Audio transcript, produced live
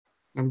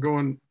I'm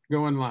going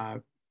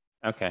live.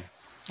 Okay,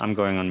 I'm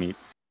going on mute.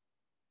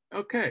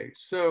 Okay,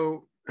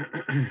 so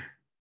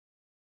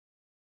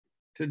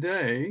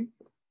today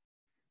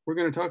we're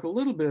going to talk a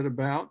little bit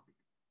about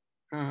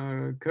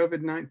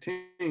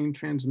COVID-19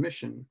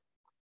 transmission.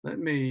 Let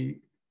me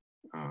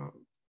uh,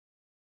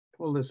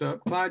 pull this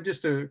up. Clyde,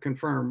 just to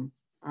confirm,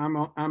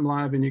 I'm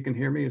live and you can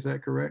hear me. Is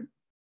that correct?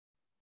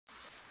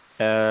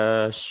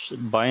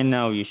 By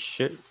now you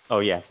should. Oh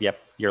yeah, yep,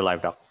 you're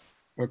live, doc.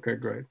 Okay,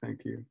 great.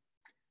 Thank you.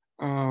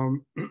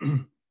 Um,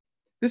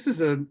 this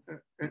is an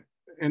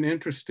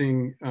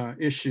interesting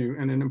issue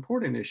and an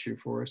important issue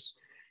for us.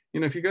 You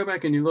know, if you go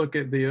back and you look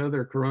at the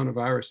other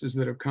coronaviruses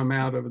that have come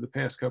out over the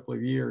past couple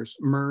of years,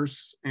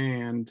 MERS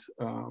and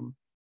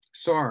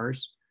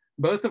SARS,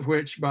 both of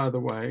which, by the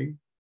way,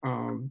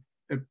 um,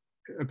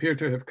 appear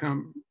to have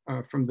come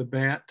from the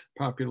bat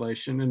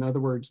population. In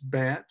other words,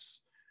 bats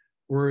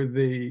were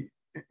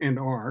and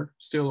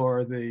still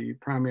are the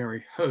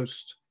primary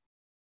host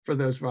for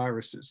those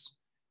viruses.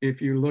 If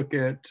you look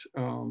at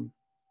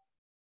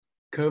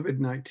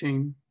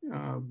COVID-19,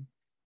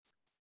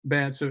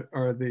 bats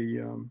are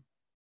the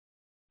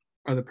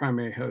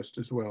primary host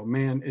as well.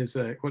 Man is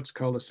what's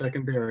called a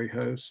secondary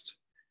host.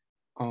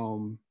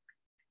 And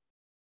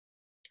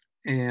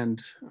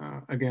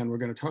again, we're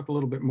going to talk a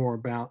little bit more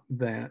about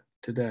that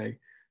today.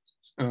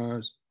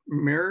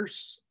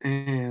 MERS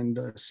and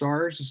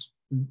SARS,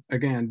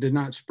 again, did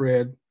not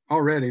spread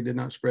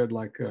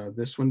like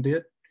this one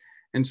did.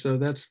 And so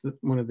that's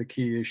one of the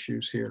key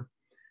issues here.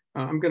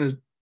 I'm going to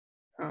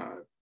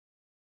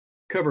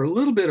cover a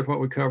little bit of what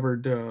we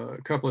covered a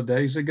couple of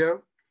days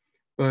ago,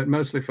 but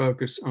mostly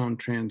focus on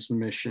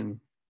transmission.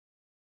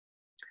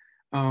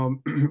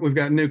 We've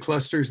got new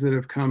clusters that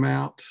have come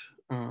out,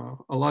 a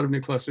lot of new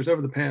clusters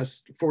over the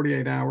past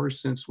 48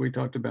 hours since we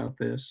talked about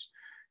this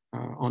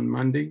on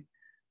Monday.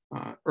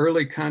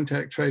 Early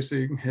contact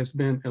tracing has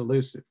been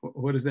elusive.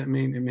 What does that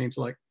mean? It means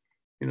like,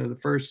 you know, the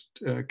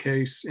first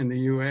case in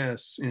the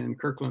US in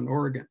Kirkland,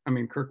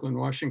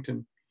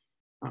 Washington,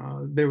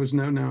 there was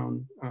no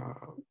known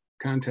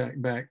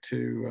contact back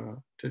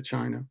to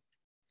China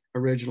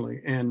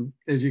originally. And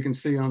as you can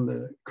see on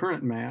the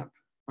current map,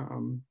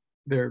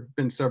 there have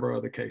been several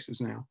other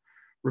cases now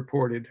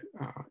reported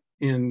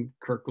in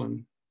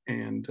Kirkland,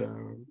 and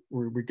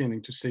we're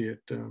beginning to see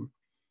it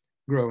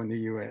grow in the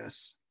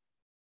US.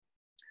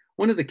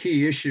 One of the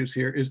key issues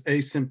here is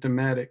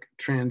asymptomatic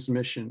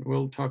transmission.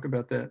 We'll talk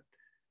about that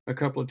a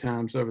couple of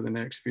times over the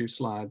next few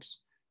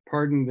slides.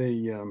 Pardon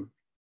the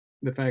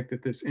fact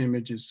that this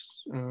image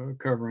is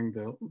covering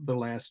the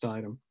last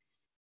item.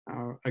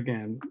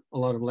 Again, a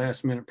lot of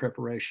last minute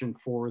preparation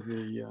for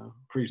the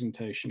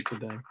presentation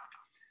today.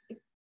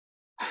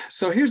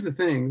 So here's the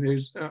thing,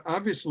 there's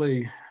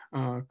obviously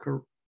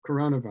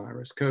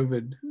coronavirus,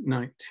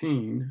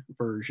 COVID-19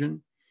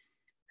 version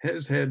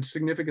has had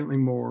significantly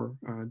more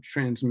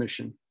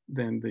transmission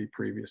than the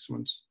previous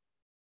ones.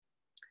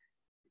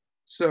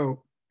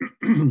 So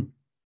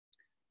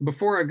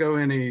before I go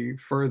any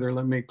further,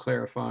 let me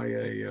clarify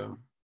a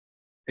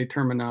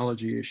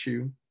terminology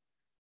issue.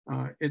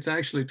 It's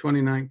actually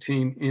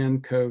 2019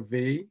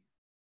 nCoV,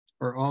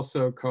 or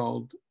also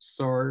called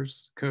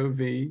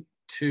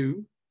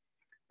SARS-CoV-2.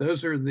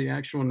 Those are the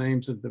actual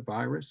names of the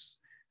virus.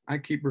 I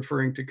keep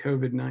referring to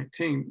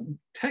COVID-19.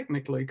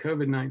 Technically,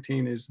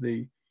 COVID-19 is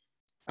the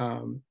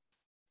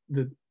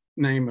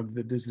name of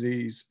the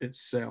disease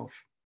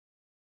itself.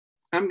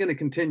 I'm going to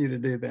continue to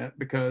do that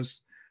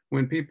because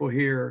when people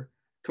hear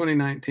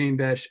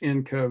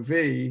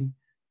 2019-nCoV,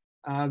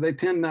 they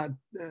tend not,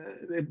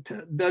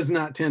 it does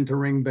not tend to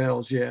ring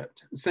bells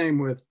yet. Same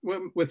with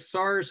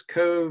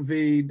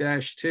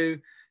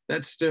SARS-CoV-2,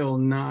 that's still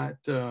not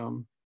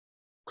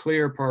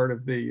clear part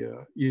of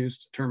the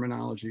used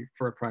terminology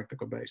for a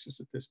practical basis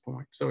at this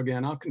point. So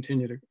again, I'll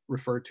continue to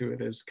refer to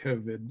it as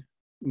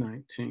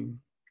COVID-19.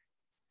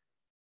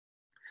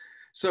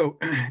 So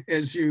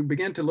as you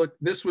begin to look,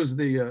 this was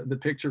the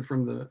picture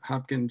from the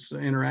Hopkins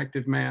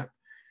interactive map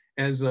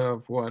as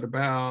of what,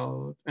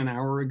 about an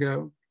hour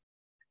ago.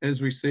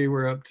 As we see,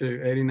 we're up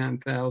to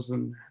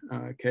 89,000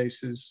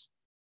 cases,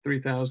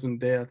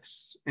 3,000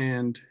 deaths,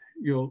 and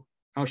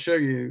I'll show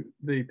you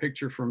the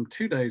picture from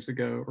 2 days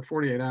ago or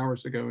 48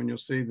 hours ago, and you'll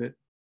see that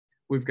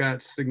we've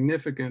got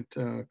significant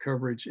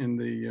coverage in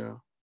the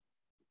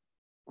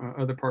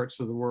other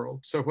parts of the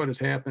world. So what has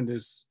happened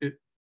is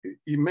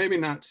you may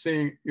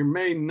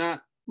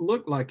not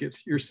look like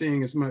you're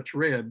seeing as much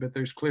red, but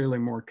there's clearly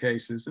more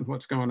cases. And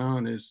what's going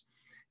on is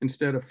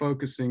instead of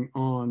focusing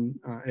on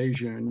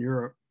Asia and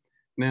Europe,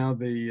 now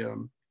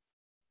the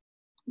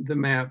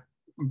map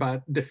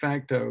by de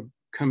facto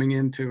coming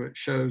into it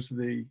shows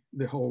the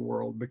whole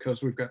world,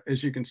 because we've got,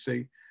 as you can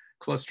see,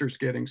 clusters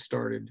getting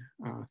started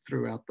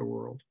throughout the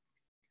world.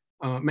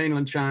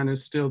 Mainland China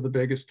is still the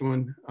biggest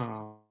one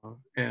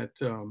at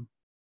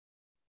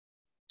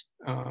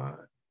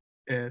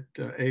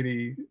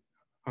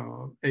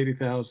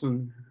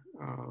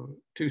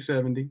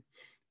 80,270.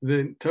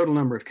 The total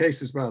number of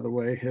cases, by the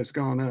way, has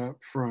gone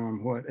up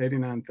from what,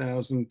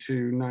 89,000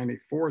 to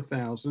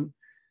 94,000.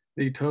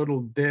 The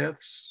total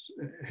deaths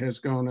has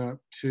gone up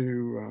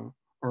to,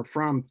 or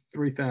from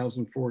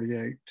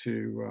 3,048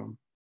 to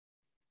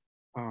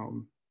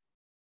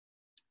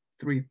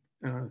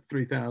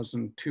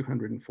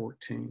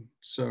 3,214.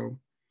 So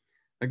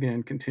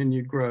again,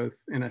 continued growth.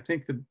 And I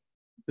think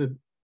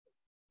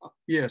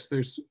yes,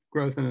 there's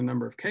growth in the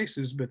number of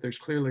cases, but there's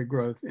clearly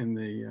growth in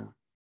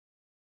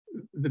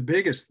the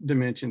biggest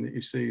dimension that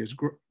you see is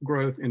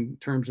growth in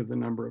terms of the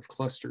number of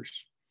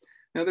clusters.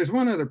 Now, there's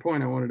one other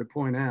point I wanted to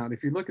point out.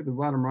 If you look at the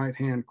bottom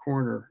right-hand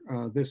corner,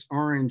 this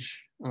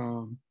orange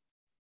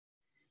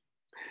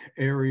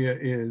area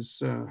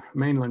is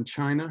mainland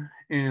China.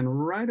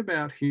 And right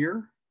about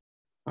here,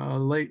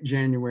 late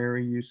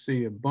January, you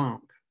see a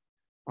bump.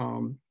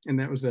 And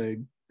that was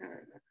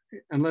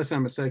unless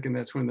I'm mistaken,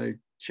 that's when they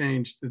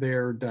changed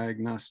their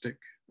diagnostic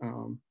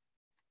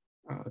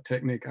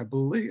technique, I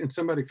believe, and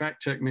somebody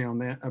fact checked me on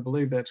that. I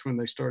believe that's when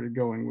they started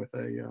going with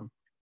a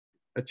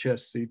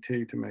chest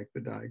CT to make the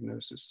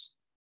diagnosis.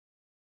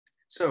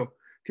 So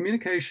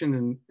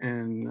communication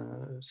and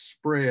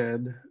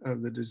spread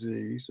of the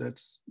disease,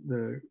 that's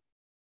the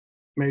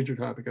major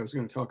topic I was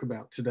going to talk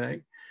about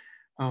today.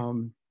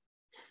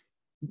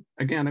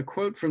 Again, a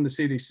quote from the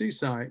CDC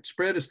site: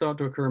 spread is thought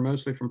to occur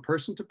mostly from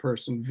person to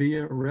person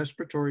via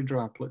respiratory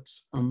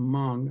droplets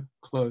among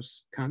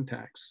close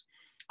contacts.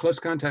 Close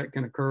contact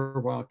can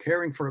occur while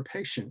caring for a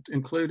patient,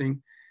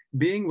 including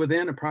being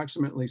within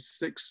approximately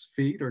 6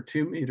 feet or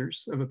 2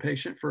 meters of a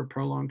patient for a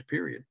prolonged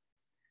period,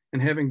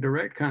 and having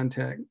direct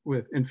contact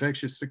with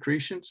infectious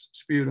secretions,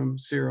 sputum,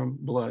 serum,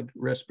 blood,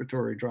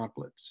 respiratory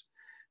droplets.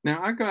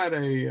 Now, I got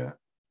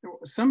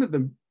some of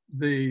the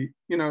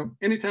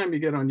anytime you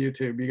get on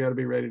YouTube, you got to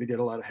be ready to get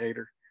a lot of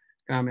hater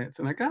comments.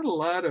 And I got a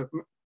lot of,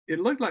 it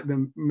looked like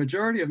the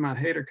majority of my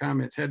hater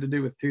comments had to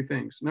do with two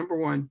things. Number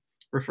one,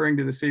 referring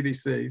to the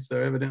CDC.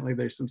 So evidently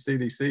there's some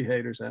CDC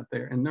haters out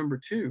there. And number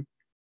two,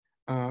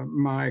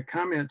 my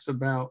comments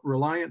about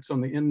reliance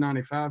on the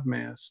N95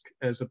 mask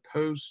as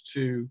opposed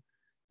to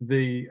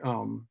the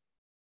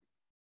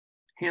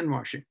hand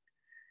washing.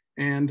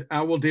 And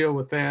I will deal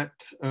with that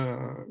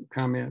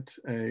comment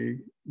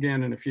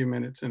again in a few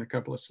minutes in a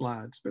couple of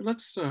slides. But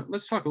let's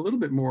talk a little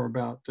bit more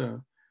about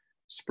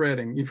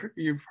spreading.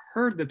 You've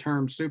heard the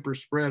term super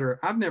spreader.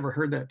 I've never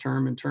heard that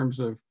term in terms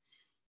of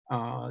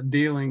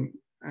dealing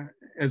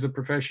as a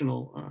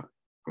professional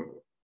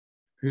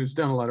who's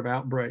done a lot of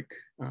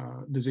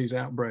disease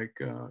outbreak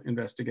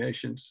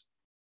investigations.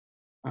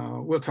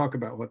 We'll talk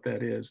about what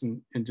that is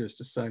in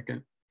just a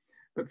second.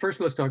 But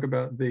first, let's talk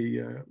about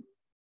the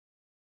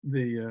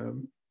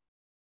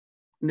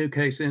new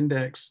case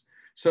index.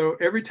 So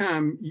every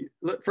time,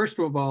 first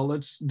of all,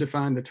 let's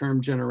define the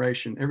term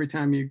generation. Every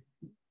time you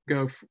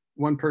go,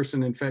 one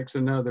person infects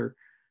another,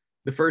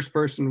 the first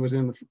person was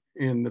in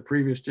the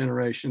previous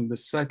generation, the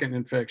second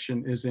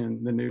infection is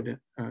in the new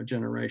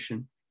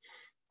generation.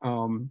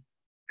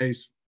 A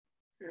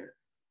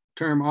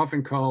term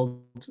often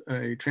called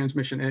a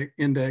transmission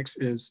index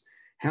is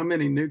how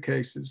many new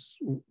cases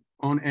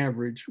on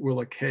average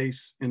will a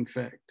case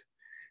infect.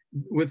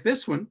 With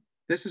this one,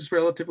 this is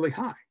relatively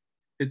high.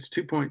 It's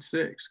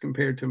 2.6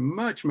 compared to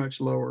much,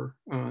 much lower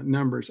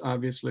numbers,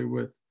 obviously,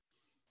 with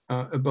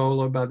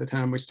Ebola by the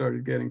time we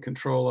started getting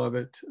control of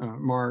it,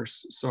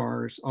 MARS,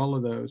 SARS, all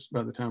of those,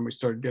 by the time we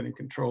started getting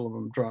control of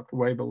them, dropped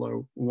way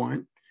below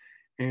 1.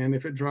 And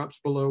if it drops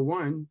below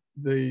 1,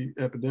 the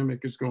epidemic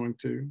is going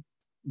to,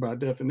 by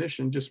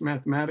definition, just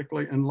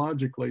mathematically and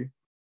logically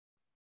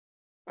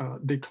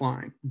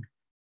decline.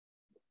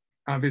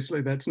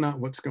 Obviously, that's not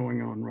what's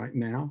going on right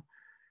now.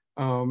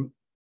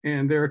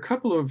 And there are a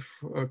couple of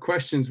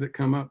questions that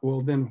come up.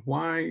 Well, then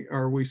why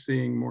are we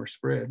seeing more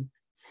spread?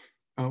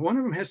 One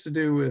of them has to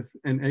do with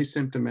an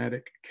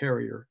asymptomatic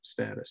carrier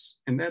status.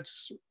 And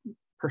that's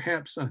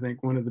perhaps, I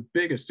think, one of the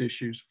biggest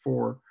issues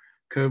for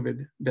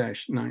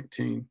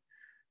COVID-19.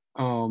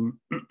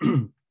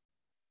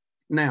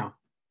 Now,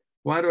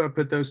 why do I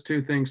put those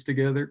two things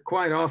together?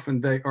 Quite often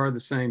they are the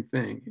same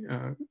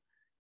thing.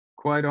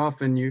 Quite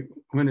often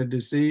when a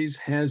disease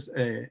has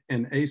an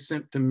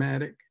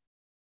asymptomatic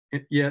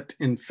yet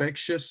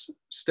infectious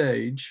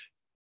stage,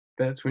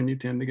 that's when you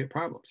tend to get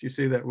problems. You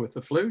see that with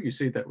the flu, you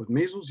see that with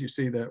measles, you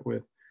see that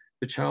with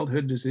the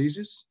childhood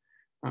diseases,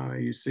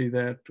 you see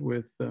that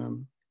with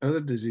other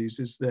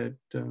diseases that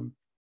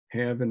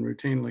have in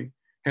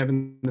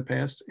the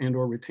past and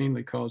or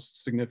routinely caused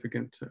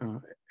significant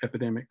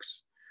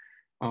epidemics.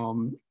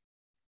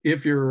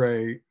 If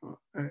you're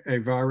a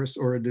virus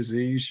or a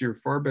disease, you're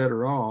far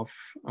better off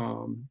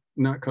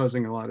not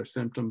causing a lot of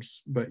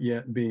symptoms, but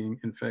yet being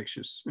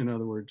infectious. In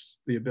other words,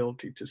 the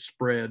ability to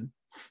spread.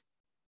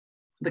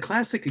 The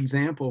classic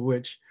example,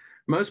 which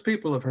most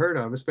people have heard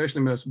of, especially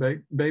most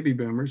baby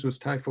boomers, was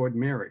Typhoid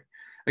Mary.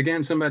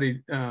 Again,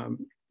 somebody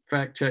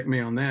fact checked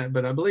me on that,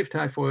 but I believe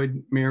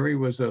Typhoid Mary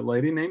was a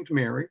lady named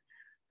Mary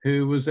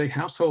who was a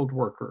household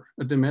worker,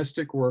 a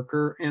domestic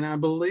worker, and I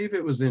believe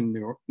it was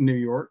in New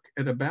York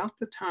at about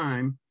the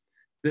time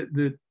that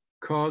the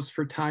cause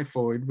for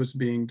typhoid was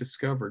being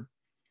discovered.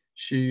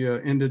 She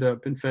ended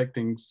up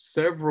infecting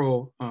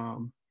several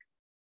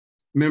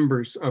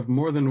members of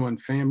more than one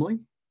family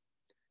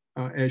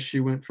as she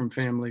went from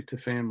family to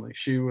family.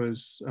 She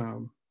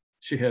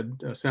had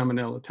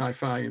Salmonella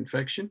typhi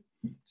infection.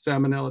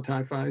 Salmonella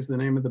typhi is the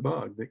name of the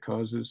bug that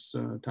causes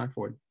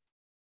typhoid.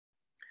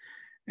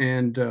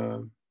 And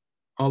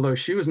although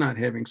she was not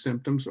having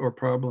symptoms or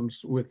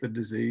problems with the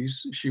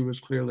disease, she was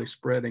clearly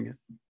spreading it.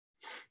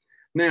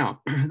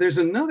 Now, there's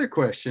another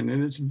question,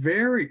 and it's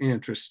very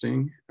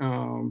interesting,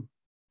 and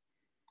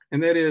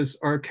that is,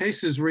 are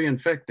cases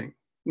reinfecting?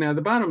 Now,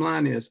 the bottom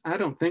line is, I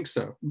don't think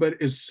so, but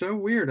it's so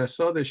weird. I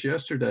saw this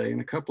yesterday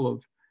in a couple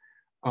of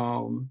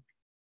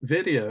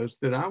videos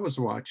that I was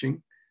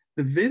watching.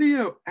 The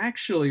video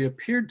actually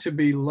appeared to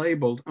be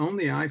labeled on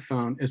the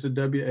iPhone as a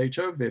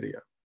WHO video.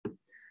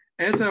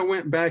 As I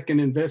went back and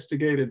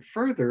investigated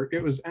further,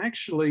 it was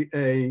actually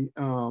a,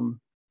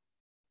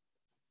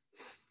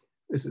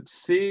 is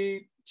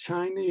a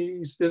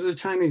Chinese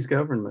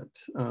government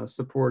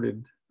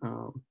supported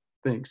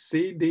thing,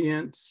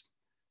 CGTN,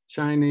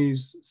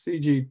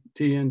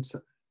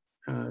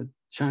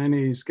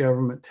 Chinese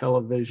Government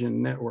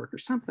Television Network or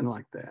something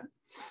like that.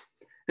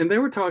 And they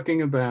were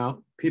talking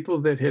about people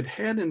that had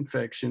had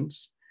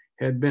infections,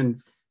 had been,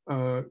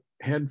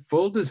 had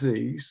full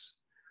disease,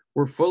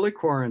 were fully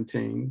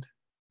quarantined,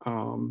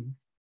 and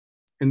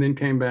then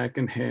came back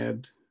and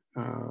had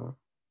gotten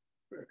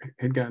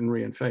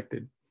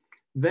reinfected.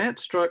 That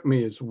struck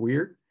me as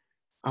weird,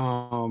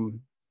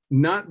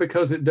 not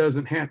because it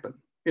doesn't happen.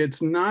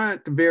 It's not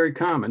very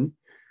common.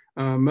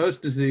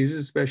 Most diseases,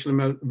 especially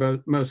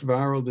most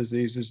viral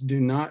diseases,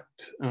 do not,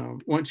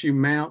 once you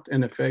mount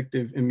an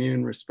effective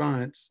immune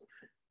response,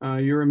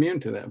 you're immune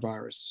to that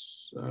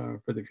virus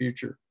for the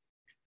future.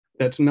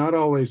 That's not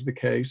always the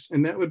case,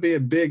 and that would be a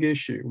big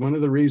issue. One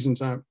of the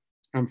reasons I'm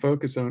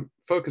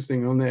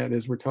focusing on that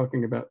as we're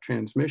talking about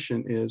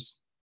transmission is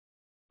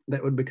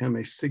that would become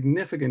a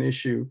significant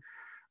issue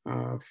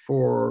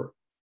for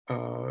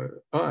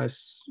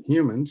us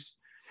humans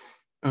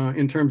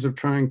in terms of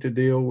trying to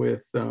deal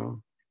with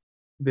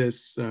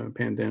this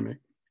pandemic.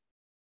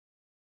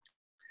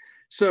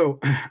 So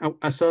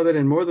I saw that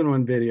in more than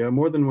one video,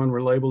 more than one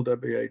were labeled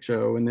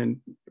WHO, and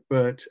then,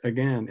 but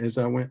again, as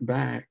I went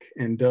back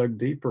and dug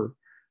deeper,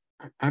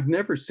 I've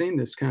never seen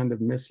this kind of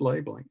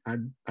mislabeling. I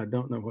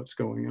don't know what's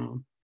going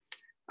on.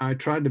 I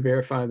tried to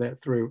verify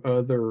that through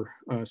other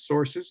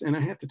sources, and I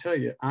have to tell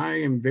you, I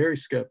am very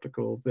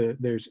skeptical that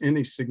there's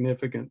any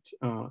significant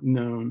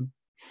known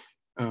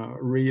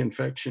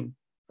reinfection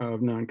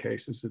of known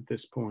cases at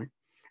this point.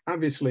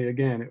 Obviously,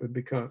 again, it would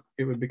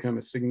become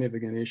a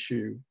significant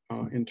issue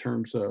in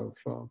terms of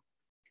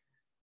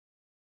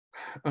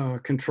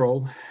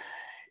control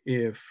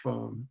if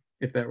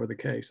that were the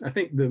case. I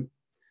think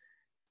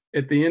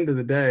at the end of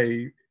the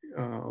day,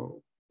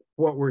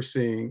 what we're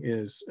seeing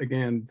is,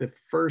 again, the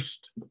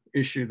first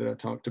issue that I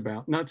talked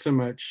about, not so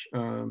much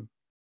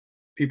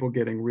people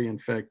getting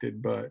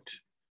reinfected, but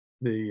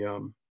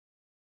the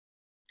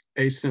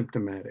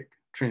asymptomatic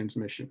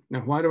transmission. Now,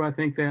 why do I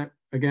think that?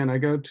 Again, I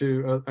go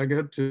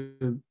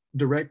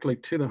directly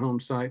to the home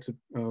sites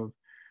of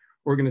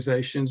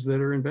organizations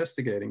that are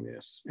investigating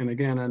this. And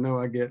again, I know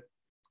I get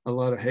a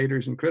lot of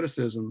haters and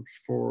criticism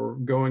for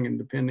going and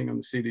depending on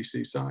the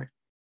CDC site.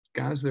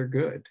 Guys, they're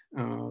good.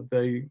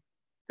 They've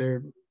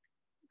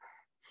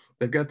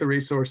got the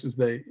resources.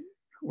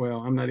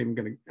 Well, I'm not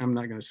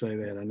gonna say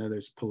that. I know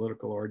there's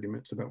political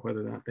arguments about whether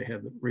or not they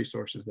have the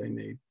resources they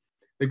need.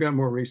 They've got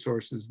more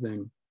resources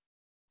than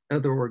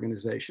other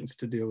organizations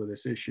to deal with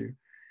this issue.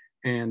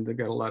 And they've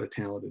got a lot of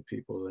talented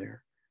people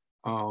there.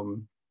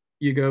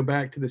 You go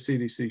back to the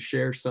CDC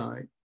share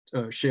site,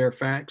 share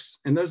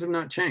facts, and those have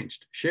not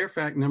changed. Share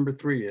fact number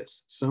 3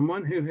 is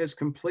someone who has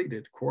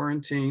completed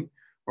quarantine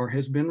or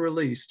has been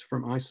released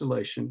from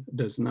isolation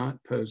does not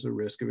pose a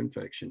risk of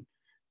infection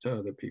to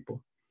other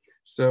people.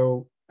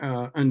 So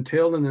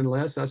until and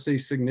unless I see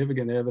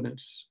significant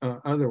evidence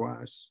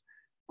otherwise,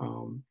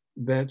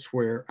 that's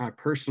where I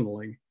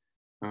personally,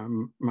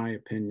 my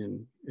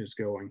opinion is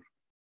going.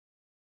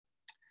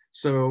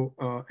 So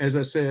as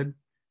I said,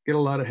 get a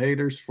lot of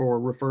haters for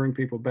referring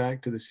people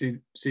back to the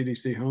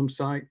CDC home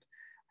site.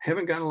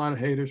 Haven't gotten a lot of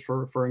haters for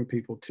referring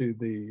people to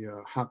the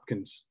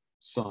Hopkins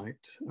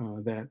site,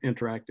 that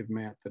interactive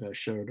map that I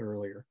showed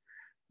earlier.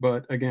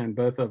 But again,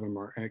 both of them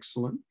are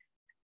excellent.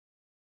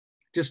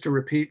 Just to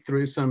repeat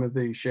through some of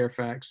the share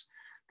facts,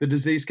 the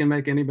disease can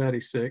make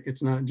anybody sick.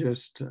 It's not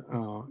just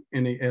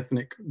any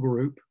ethnic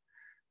group.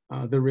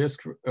 The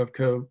risk of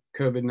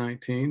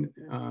COVID-19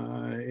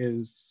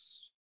 is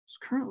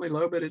currently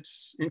low, but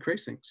it's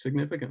increasing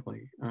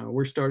significantly.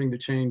 We're starting to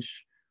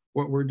change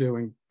what we're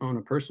doing on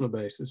a personal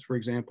basis. For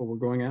example, we're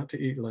going out to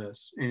eat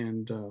less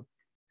and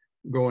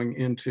going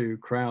into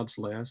crowds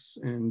less.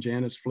 And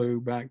Janice flew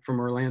back from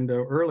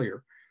Orlando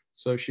earlier,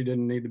 so she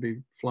didn't need to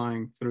be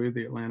flying through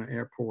the Atlanta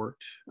airport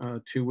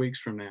 2 weeks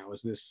from now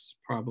as this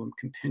problem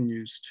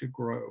continues to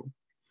grow.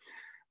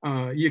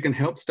 You can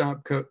help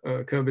stop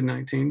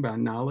COVID-19 by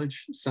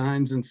knowledge,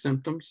 signs and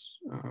symptoms,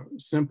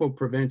 simple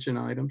prevention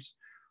items,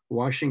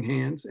 washing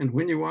hands. And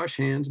when you wash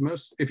hands,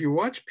 if you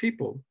watch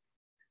people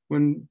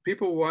when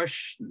people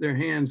wash their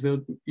hands,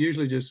 they'll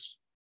usually just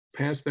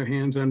pass their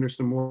hands under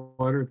some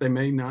water. They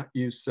may not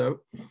use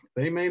soap.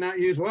 They may not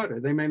use water.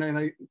 They may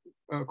not,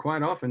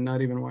 quite often,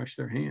 not even wash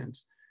their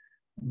hands.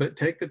 But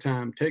take the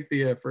time, take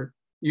the effort,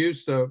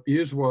 use soap,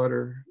 use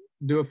water,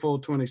 do a full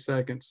 20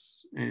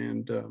 seconds.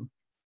 And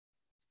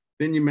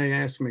then you may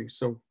ask me,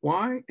 so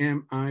why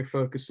am I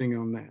focusing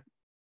on that?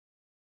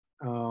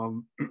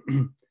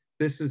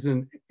 This is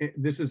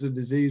a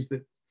disease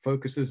that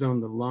focuses on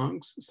the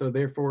lungs. So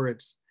therefore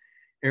it's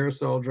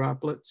aerosol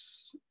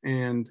droplets.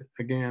 And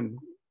again,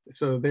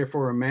 so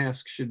therefore a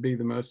mask should be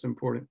the most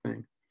important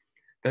thing.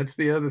 That's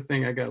the other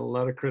thing I got a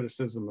lot of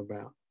criticism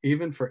about.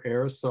 Even for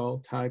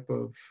aerosol type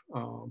of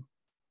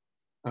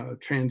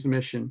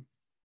transmission,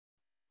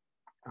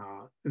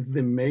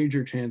 the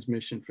major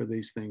transmission for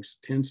these things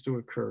tends to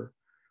occur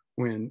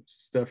when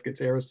stuff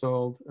gets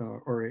aerosoled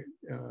or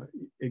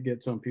it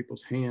gets on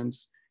people's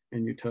hands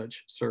and you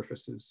touch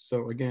surfaces.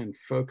 So again,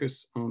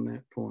 focus on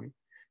that point.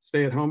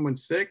 Stay at home when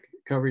sick,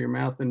 cover your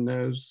mouth and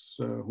nose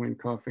when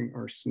coughing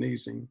or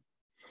sneezing.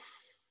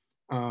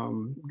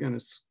 I'm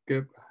gonna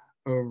skip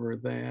over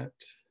that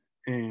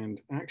and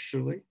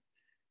actually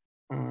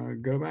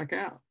go back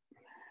out.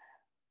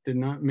 Did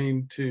not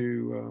mean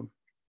to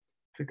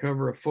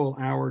cover a full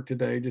hour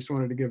today, just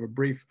wanted to give a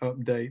brief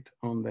update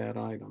on that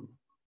item.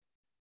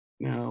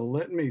 Now,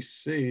 let me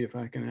see if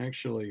I can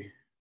actually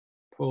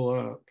pull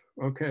up.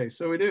 Okay,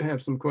 so we do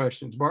have some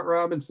questions. Bart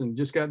Robinson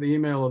just got the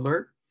email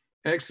alert.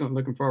 Excellent,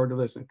 looking forward to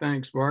listening.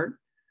 Thanks, Bart.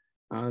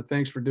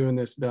 Thanks for doing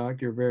this,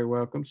 Doc. You're very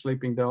welcome.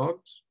 Sleeping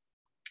Dogs.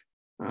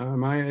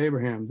 Maya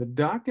Abraham, the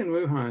doc in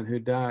Wuhan who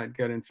died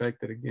got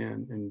infected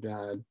again and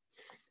died.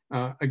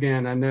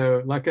 Again, I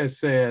know, like I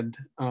said,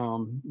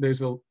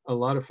 there's a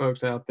lot of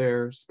folks out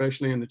there,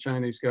 especially in the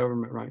Chinese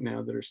government right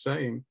now, that are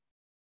saying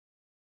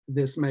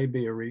this may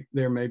be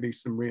there may be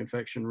some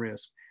reinfection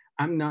risk.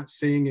 I'm not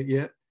seeing it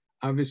yet.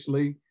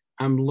 Obviously,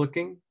 I'm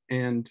looking,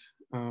 and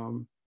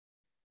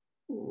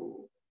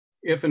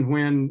if and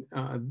when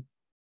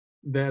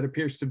that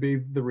appears to be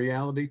the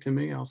reality to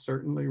me, I'll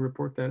certainly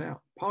report that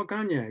out. Paul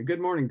Gagne, good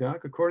morning,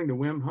 Doc. According to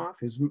Wim Hof,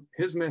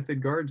 his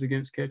method guards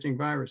against catching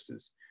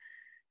viruses.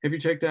 Have you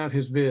checked out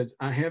his vids?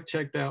 I have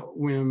checked out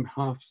Wim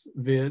Hof's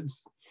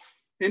vids.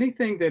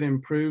 Anything that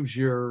improves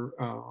your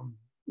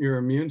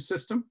immune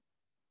system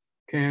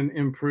can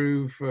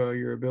improve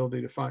your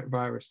ability to fight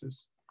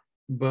viruses,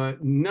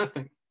 but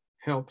nothing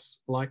helps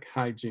like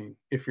hygiene.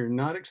 If you're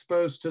not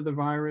exposed to the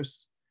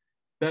virus,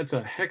 that's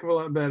a heck of a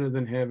lot better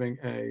than having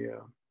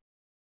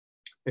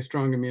a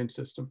strong immune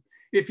system.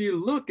 If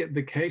you look at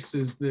the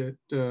cases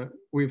that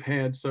we've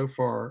had so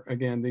far,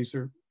 again, these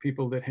are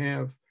people that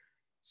have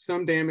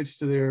some damage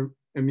to their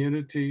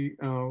immunity,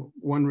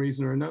 one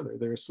reason or another.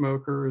 They're a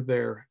smoker,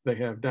 they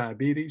have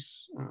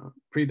diabetes,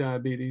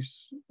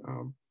 pre-diabetes,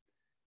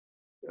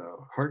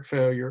 heart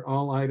failure,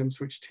 all items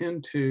which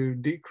tend to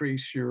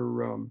decrease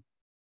your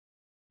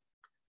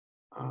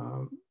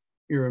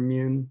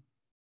immune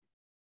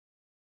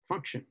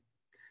function.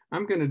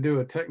 I'm going to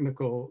do a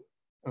technical,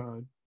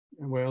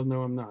 well,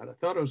 no, I'm not. I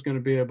thought I was going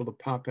to be able to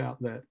pop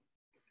out that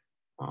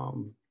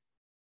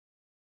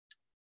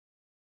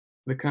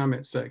the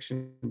comment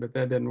section, but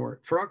that didn't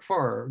work. Farak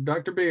Farr,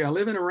 Dr. B, I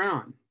live in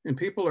Iran and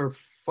people are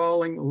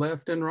falling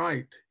left and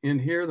right. In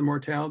here, the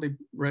mortality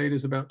rate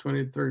is about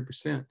 20 to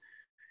 30%.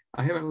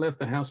 I haven't left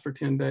the house for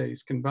 10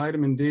 days. Can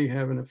vitamin D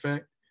have an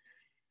effect?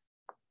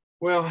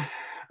 Well,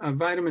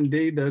 vitamin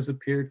D does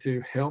appear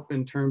to help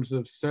in terms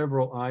of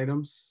several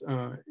items,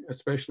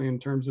 especially in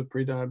terms of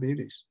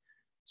prediabetes.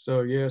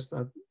 So yes,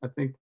 I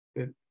think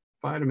that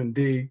vitamin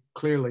D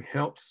clearly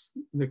helps.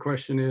 The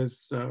question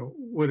is,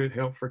 would it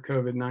help for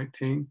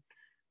COVID-19?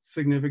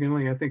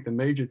 Significantly, I think the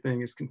major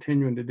thing is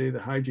continuing to do the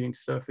hygiene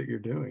stuff that you're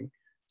doing,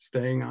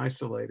 staying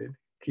isolated,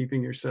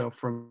 keeping yourself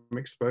from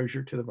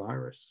exposure to the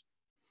virus.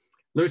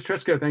 Louis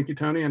Tresco, thank you,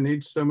 Tony. I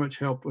need so much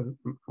help with,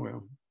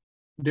 well,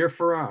 dear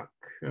Farak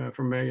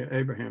from Maya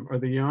Abraham, are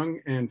the young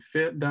and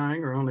fit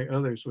dying or only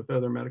others with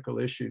other medical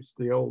issues,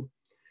 the old?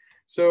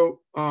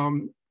 So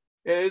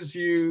as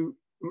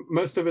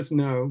most of us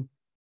know,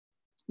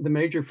 the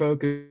major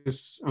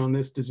focus on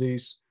this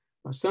disease,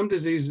 some of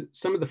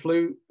the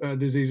flu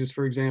diseases,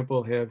 for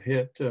example, have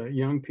hit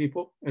young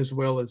people as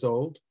well as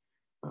old.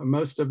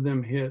 Most of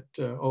them hit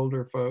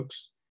older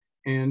folks.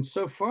 And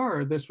so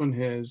far, this one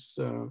has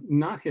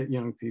not hit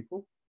young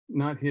people,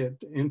 not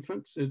hit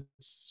infants.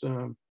 It's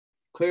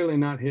clearly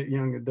not hit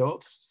young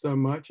adults so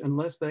much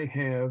unless they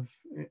have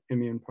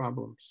immune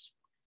problems.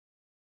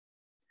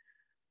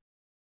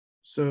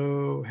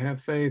 So have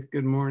faith,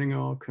 good morning,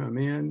 all come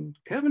in.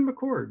 Kevin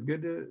McCord,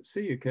 good to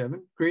see you,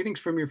 Kevin. Greetings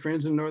from your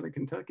friends in Northern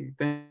Kentucky.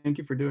 Thank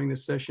you for doing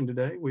this session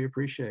today. We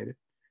appreciate it.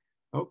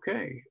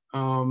 Okay,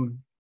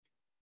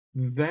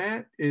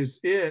 that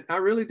is it. I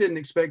really didn't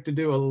expect to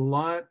do a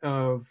lot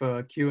of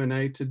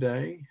Q&A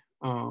today.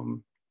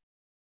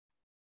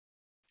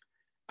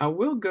 I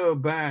will go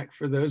back,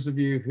 for those of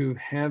you who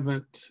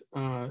haven't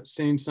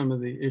seen some of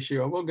the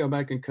issue, I will go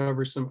back and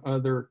cover some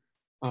other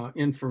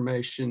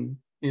information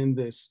in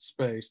this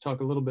space, talk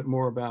a little bit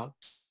more about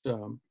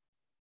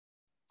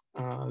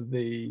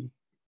the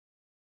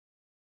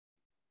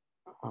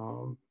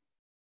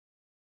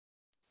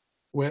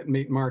wet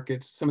meat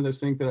markets, some of those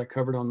things that I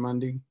covered on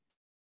Monday.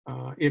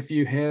 If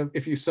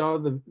you saw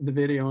the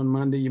video on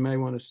Monday, you may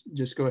want to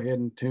just go ahead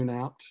and tune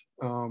out.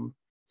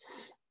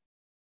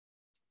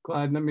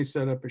 Clyde, let me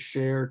set up a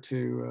share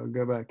to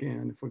go back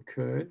in if we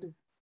could.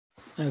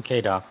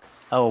 Okay, Doc.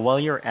 Oh, while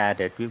you're at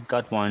it, we've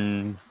got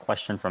one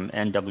question from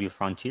NW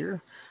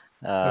Frontier.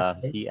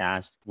 Okay. He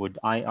asked, would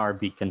IR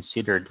be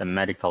considered a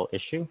medical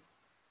issue?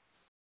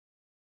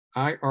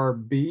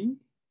 IRB?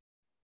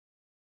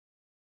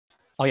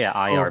 Oh yeah,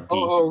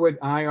 IRB. Would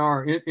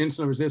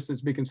insulin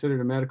resistance, be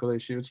considered a medical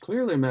issue? It's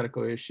clearly a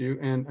medical issue.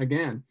 And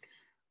again,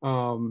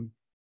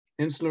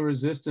 insulin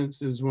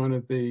resistance is one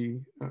of the,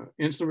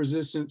 insulin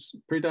resistance,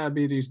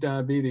 prediabetes,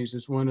 diabetes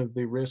is one of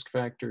the risk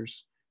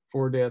factors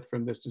for death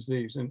from this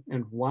disease.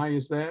 And why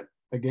is that?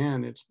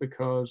 Again, it's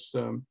because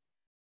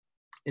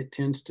it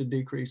tends to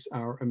decrease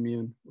our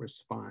immune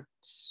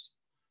response.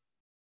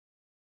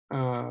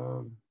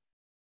 Hope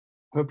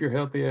you're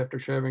healthy after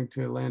traveling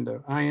to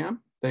Orlando. I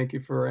am. Thank you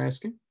for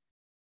asking.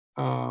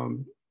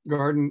 Good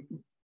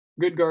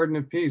garden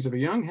of peas. If a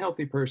young,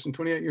 healthy person,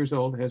 28 years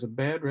old, has a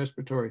bad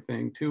respiratory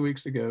thing 2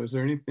 weeks ago, is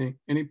there any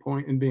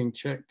point in being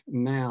checked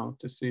now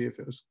to see if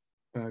it was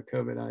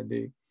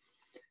COVID-ID?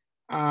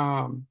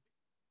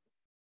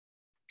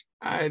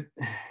 It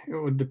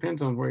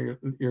depends on where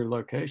your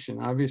location.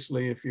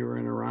 Obviously, if you were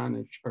in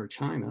Iran or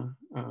China,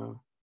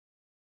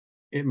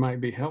 it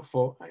might be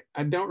helpful.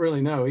 I don't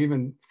really know,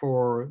 even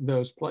for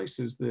those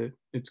places, that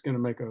it's going to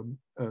make a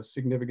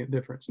significant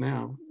difference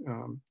now.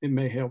 It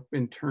may help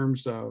in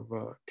terms of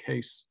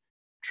case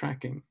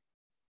tracking.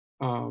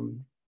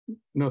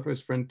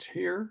 Northwest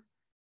Frontier,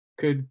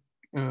 could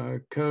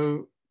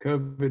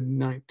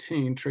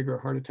COVID-19 trigger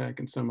a heart attack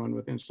in someone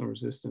with insulin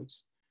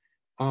resistance?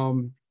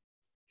 Of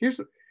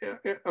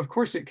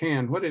course it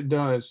can. What it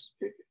does,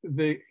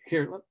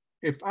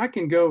 if I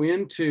can go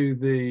into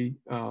the,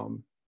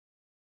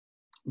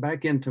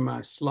 back into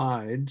my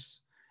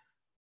slides,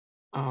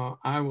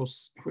 I will,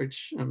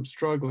 which I'm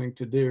struggling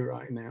to do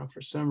right now.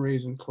 For some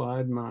reason,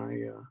 Clyde,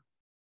 my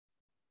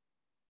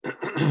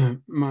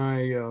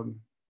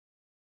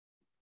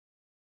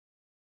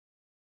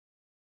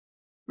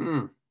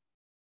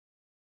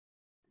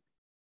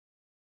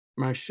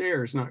my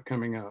share is not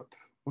coming up.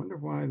 Wonder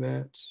why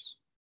that's.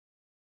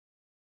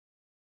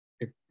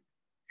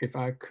 If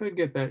I could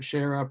get that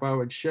share up, I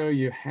would show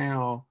you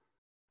how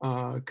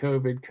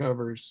COVID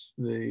covers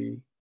the,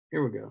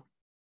 here we go.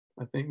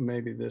 I think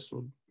maybe this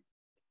will,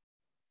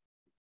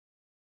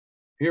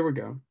 here we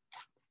go.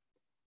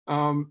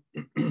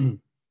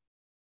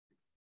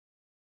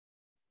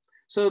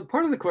 So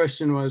part of the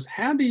question was,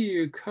 how do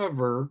you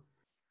cover,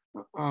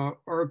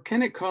 or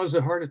can it cause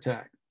a heart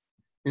attack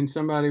in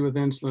somebody with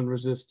insulin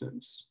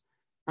resistance?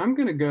 I'm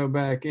gonna go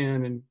back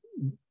in and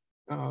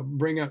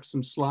bring up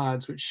some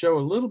slides which show a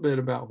little bit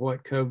about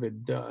what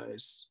COVID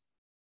does.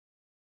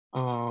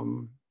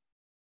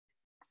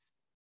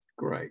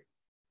 Great.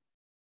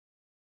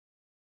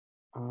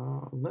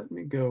 Let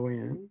me go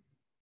in.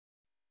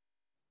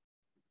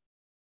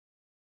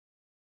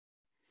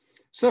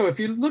 So if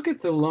you look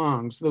at the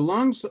lungs are,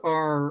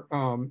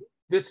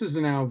 these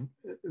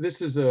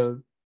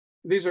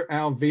are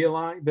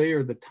alveoli. They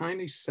are the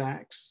tiny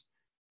sacs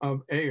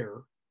of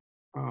air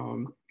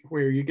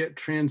where you get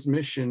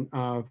transmission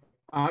of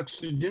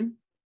oxygen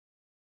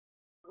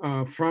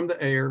from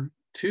the air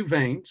to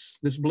veins.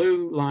 This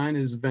blue line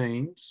is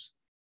veins,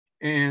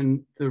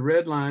 and the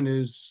red line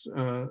is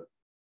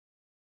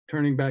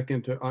turning back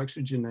into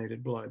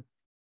oxygenated blood.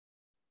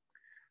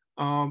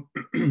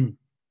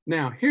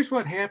 Now, here's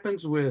what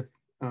happens with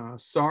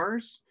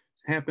SARS,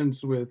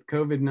 happens with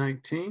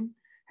COVID-19,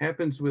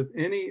 happens with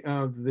any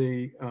of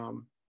the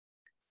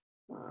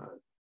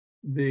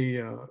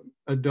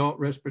adult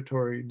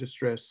respiratory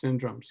distress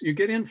syndromes. You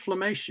get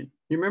inflammation.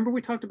 You remember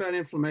we talked about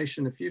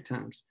inflammation a few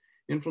times.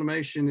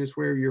 Inflammation is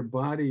where your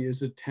body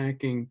is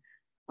attacking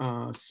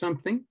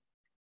something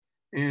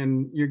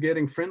and you're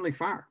getting friendly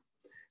fire.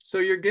 So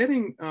you're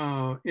getting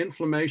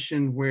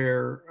inflammation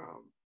where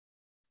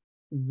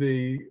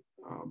the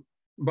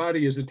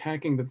body is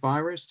attacking the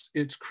virus.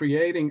 It's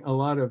creating a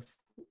lot of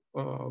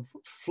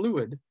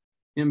fluid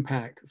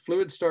impact.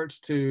 Fluid starts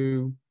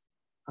to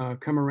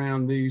come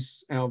around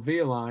these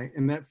alveoli,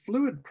 and that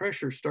fluid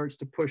pressure starts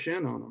to push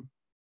in on them.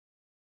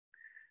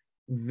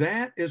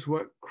 That is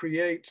what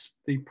creates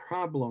the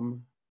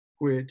problem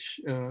which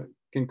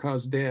can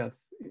cause death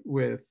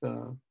with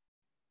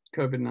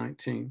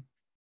COVID-19.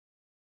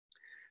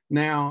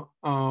 Now,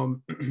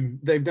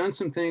 they've done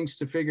some things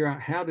to figure out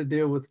how to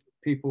deal with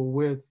people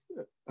with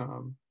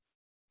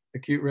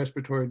acute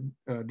respiratory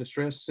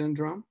distress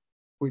syndrome,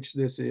 which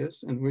this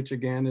is, and which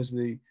again is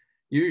the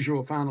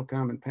usual final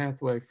common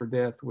pathway for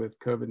death with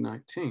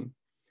COVID-19.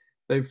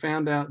 They've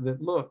found out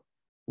that, look,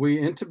 we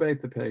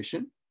intubate the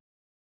patient,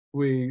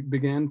 we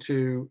begin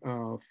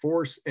to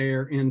force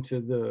air into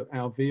the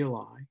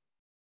alveoli,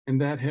 and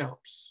that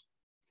helps.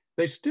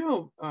 They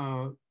still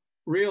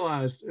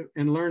realized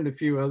and learned a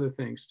few other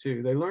things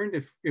too. They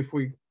learned if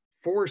we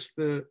force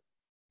the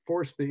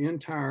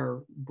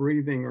entire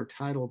breathing or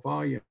tidal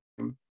volume,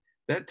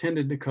 that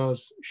tended to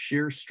cause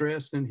shear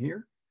stress in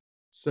here.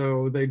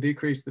 So they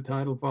decreased the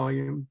tidal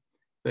volume.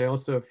 They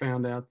also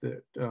found out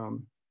that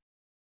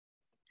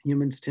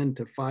humans tend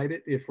to fight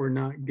it if we're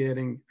not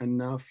getting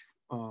enough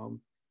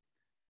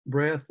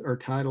breath or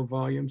tidal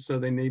volume. So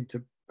they need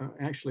to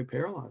actually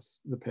paralyze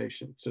the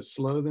patient to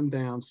slow them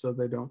down so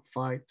they don't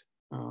fight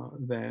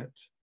that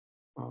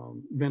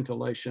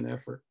ventilation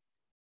effort.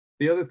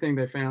 The other thing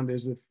they found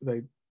is if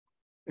they,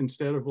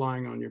 instead of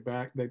lying on your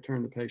back, they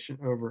turn the patient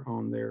over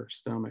on their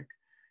stomach.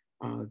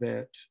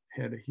 That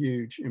had a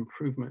huge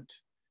improvement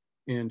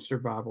in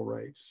survival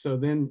rates. So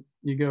then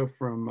you go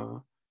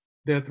from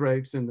death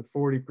rates in the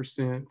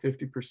 40%,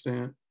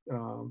 50%,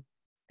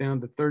 down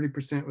to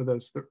 30% with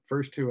those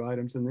first two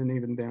items, and then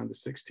even down to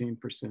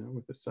 16%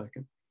 with the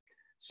second.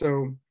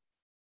 So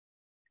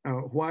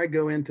why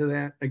go into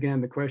that?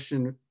 Again, the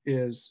question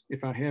is,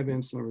 if I have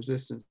insulin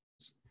resistance.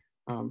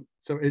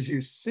 So as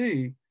you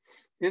see,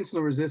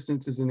 insulin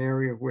resistance is an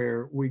area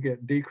where we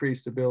get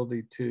decreased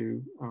ability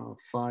to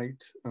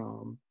fight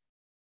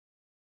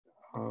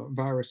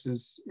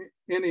viruses,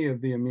 any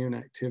of the immune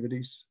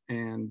activities.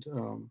 And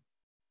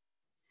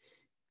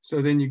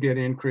so then you get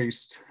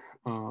increased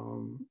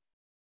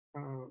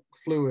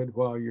fluid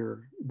while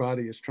your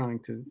body is trying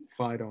to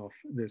fight off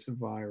this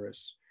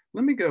virus.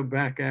 Let me go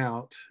back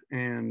out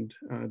and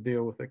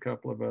deal with a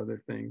couple of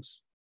other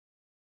things.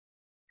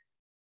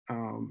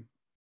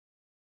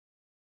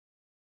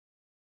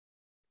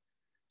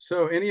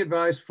 So any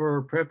advice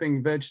for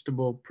prepping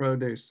vegetable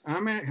produce?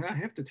 I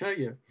have to tell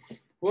you,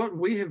 what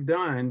we have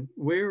done,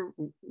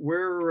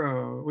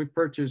 we've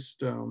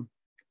purchased, I'm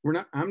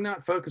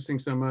not focusing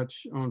so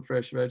much on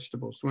fresh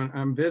vegetables. When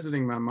I'm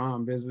visiting my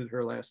mom, visited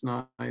her last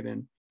night,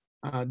 and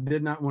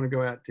did not want to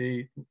go out to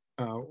eat.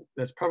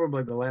 That's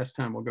probably the last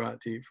time we'll go out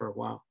to eat for a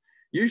while.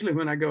 Usually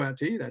when I go out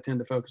to eat, I tend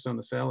to focus on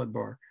the salad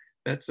bar.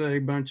 That's a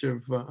bunch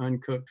of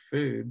uncooked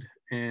food,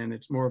 and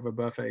it's more of a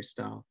buffet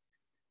style.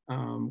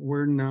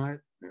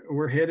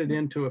 We're headed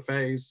into a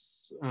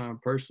phase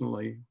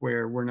personally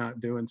where we're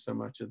not doing so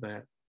much of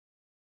that.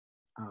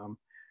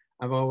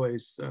 I've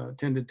always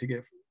tended to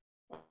get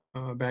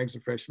bags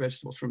of fresh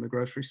vegetables from the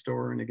grocery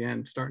store, and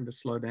again, starting to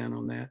slow down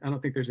on that. I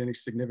don't think there's any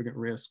significant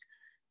risk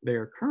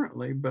there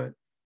currently, but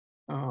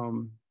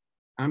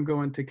I'm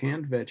going to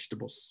canned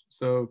vegetables.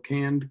 So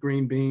canned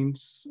green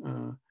beans,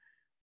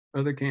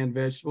 other canned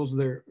vegetables,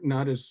 they're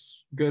not as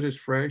good as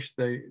fresh.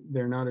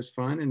 They're not as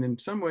fun, and in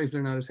some ways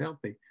they're not as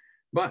healthy.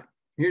 But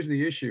here's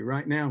the issue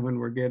right now when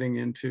we're getting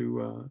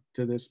into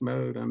to this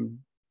mode, I'm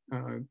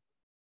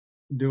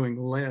doing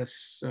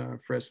less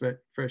fresh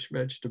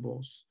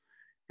vegetables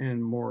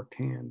and more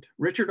canned.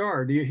 Richard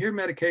R., do you hear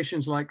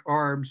medications like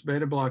ARBs,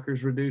 beta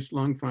blockers, reduce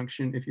lung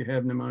function if you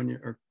have pneumonia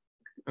or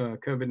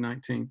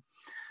COVID-19?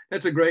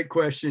 That's a great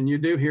question. You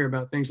do hear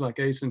about things like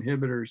ACE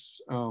inhibitors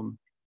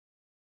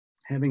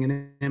having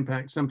an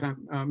impact, sometimes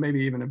maybe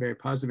even a very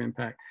positive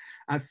impact.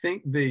 I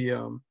think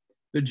the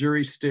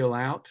jury's still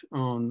out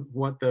on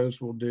what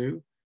those will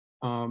do.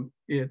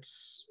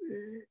 It's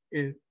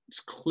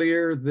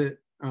clear that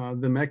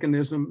the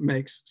mechanism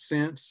makes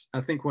sense.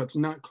 I think what's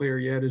not clear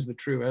yet is the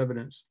true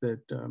evidence that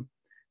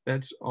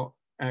that's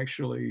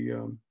actually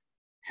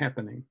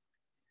happening.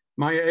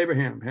 Maya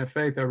Abraham, have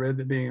faith. I read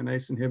that being an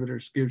ACE inhibitor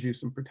gives you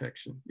some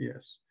protection.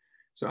 Yes.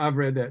 So I've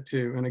read that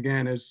too. And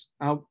again, as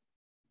I'll,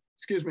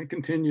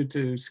 continue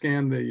to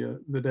scan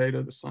the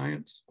data, the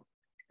science,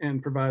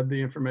 and provide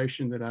the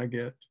information that I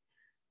get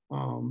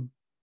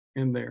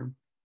in there.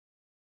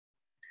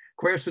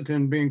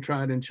 Quercetin being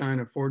tried in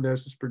China, 4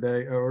 doses per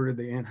day. I ordered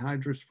the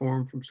anhydrous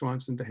form from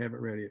Swanson to have it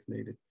ready if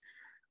needed.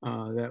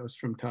 That was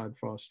from Todd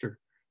Foster.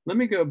 Let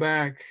me go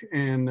back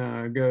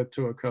and go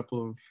to a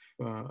couple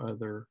of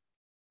other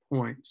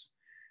points.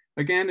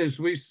 Again, as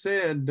we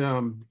said,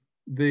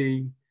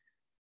 the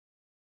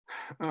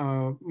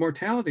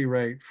mortality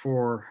rate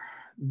for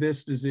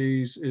this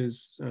disease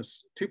is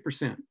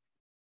 2%.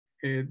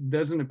 It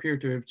doesn't appear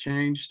to have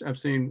changed. I've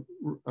seen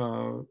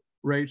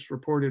rates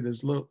reported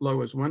as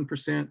low as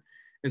 1%,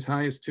 as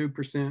high as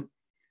 2%.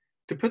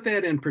 To put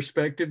that in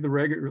perspective,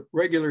 the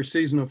regular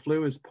seasonal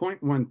flu is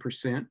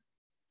 0.1%.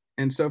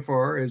 And so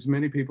far, as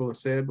many people have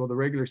said, well, the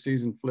regular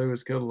season flu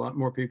has killed a lot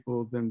more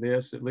people than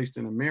this, at least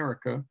in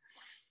America.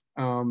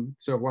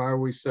 So why are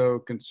we so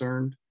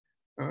concerned?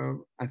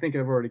 I think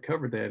I've already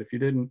covered that. If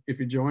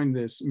you joined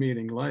this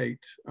meeting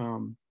late,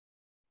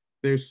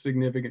 there's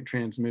significant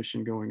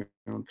transmission going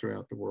on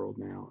throughout the world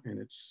now, and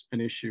it's an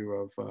issue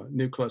of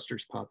new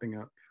clusters popping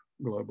up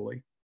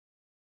globally.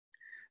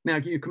 Now,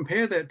 if you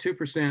compare that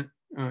 2%,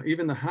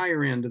 even the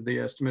higher end of the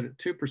estimate at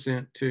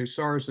 2% to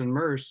SARS and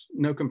MERS,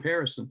 no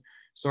comparison.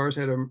 SARS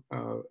had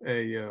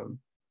a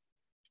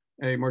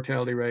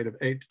mortality rate of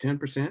 8 to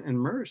 10%, and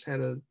MERS had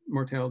a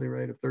mortality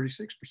rate of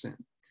 36%.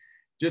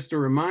 Just a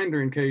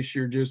reminder, in case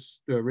you're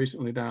just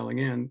recently dialing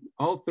in,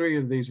 all three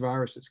of these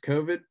viruses,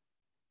 COVID,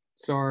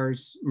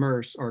 SARS,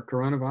 MERS, are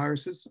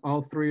coronaviruses.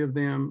 All three of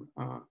them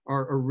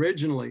are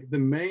originally, the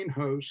main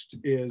host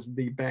is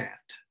the bat.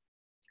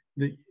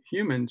 The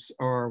humans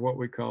are what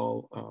we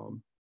call,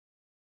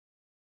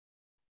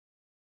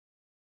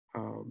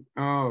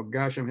 oh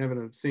gosh, I'm having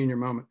a senior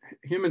moment.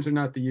 Humans are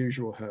not the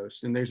usual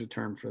host, and there's a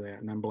term for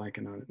that, and I'm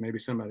blanking on it. Maybe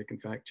somebody can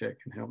fact check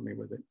and help me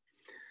with it.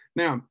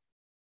 Now,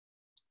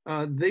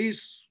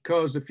 these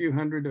caused a few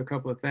hundred, a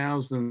couple of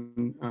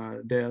thousand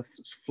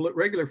deaths.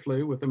 Regular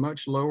flu with a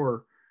much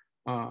lower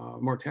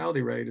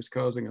mortality rate has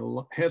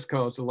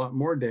caused a lot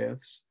more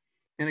deaths.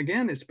 And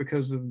again, it's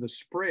because of the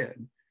spread.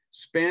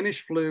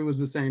 Spanish flu was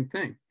the same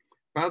thing.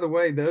 By the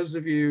way, those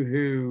of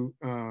you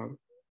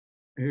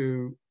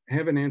who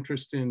have an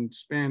interest in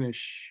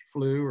Spanish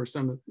flu or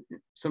some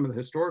of the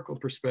historical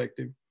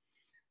perspective,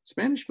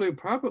 Spanish flu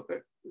probably,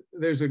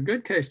 there's a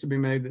good case to be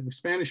made that the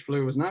Spanish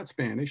flu was not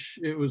Spanish.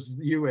 It was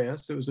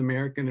US, it was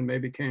American, and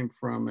maybe came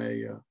from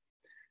a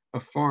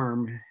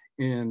farm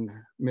in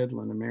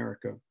Midland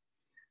America.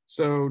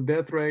 So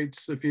death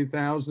rates, a few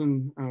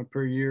thousand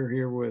per year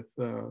here with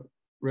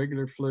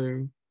regular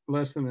flu,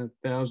 less than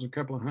 1,000,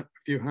 a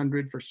few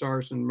hundred for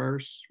SARS and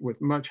MERS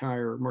with much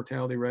higher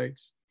mortality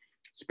rates.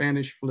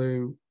 Spanish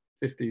flu,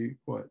 50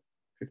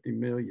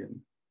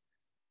 million.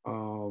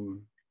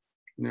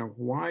 Now,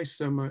 why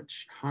so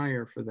much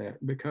higher for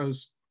that?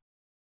 Because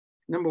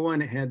number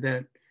one, it had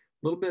that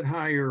little bit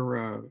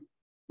higher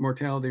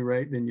mortality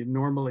rate than you'd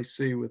normally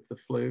see with the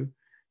flu,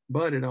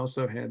 but it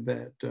also had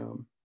that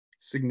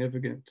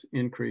significant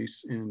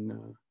increase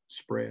in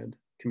spread,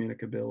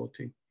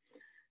 communicability.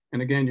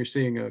 And again, you're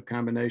seeing a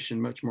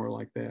combination much more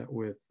like that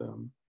with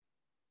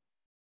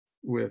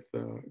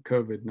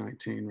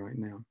COVID-19 right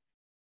now.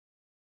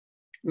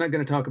 I'm not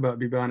going to talk about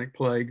bubonic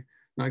plague.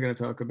 I'm not going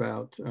to talk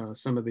about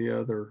some of the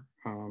other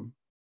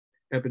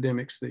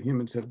epidemics that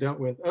humans have dealt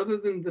with, other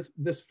than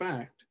this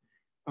fact.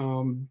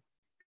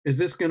 Is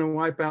this going to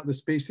wipe out the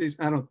species?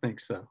 I don't think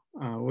so.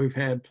 We've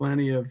had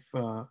plenty of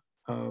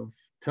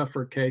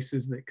tougher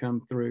cases that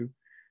come through,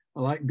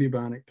 like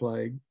bubonic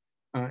plague,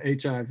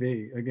 HIV.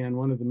 Again,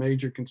 one of the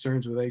major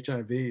concerns with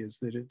HIV is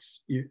that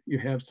you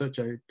have such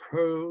a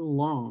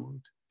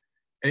prolonged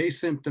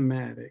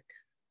asymptomatic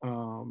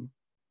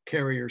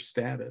carrier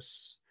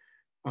status.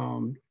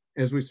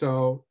 As we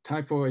saw,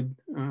 typhoid,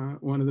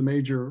 one of the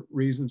major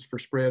reasons for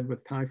spread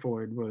with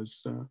typhoid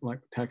was like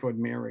typhoid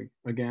Mary,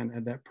 again,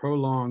 at that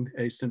prolonged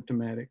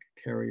asymptomatic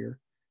carrier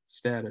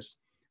status.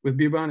 With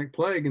bubonic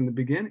plague in the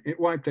beginning, it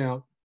wiped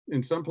out,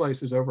 in some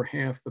places, over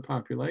half the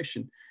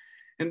population.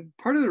 And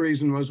part of the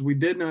reason was we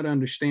did not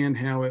understand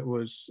how it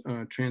was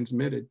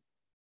transmitted.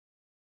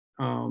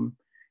 When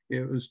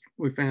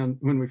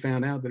we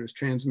found out that it was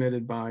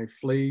transmitted by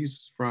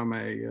fleas from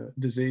a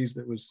disease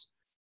that was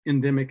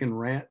endemic in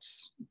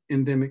rats.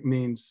 Endemic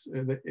means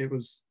that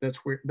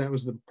that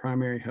was the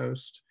primary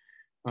host.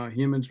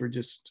 Humans were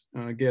just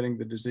getting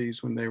the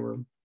disease when they were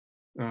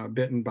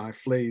bitten by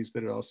fleas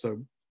that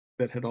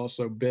had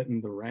also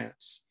bitten the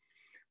rats.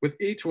 With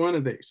each one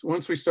of these,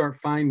 once we start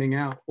finding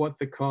out what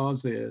the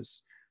cause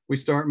is, we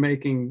start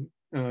making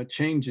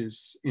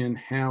changes in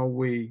how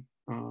we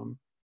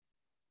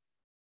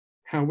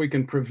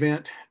can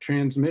prevent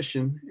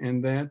transmission,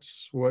 and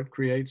that's what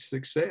creates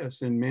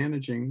success in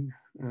managing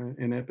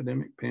an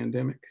epidemic,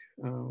 pandemic,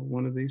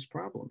 one of these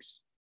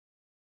problems.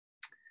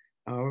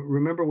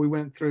 Remember, we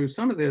went through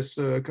some of this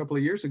a couple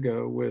of years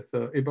ago with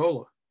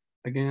Ebola.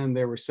 Again,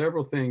 there were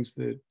several things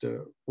that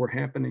were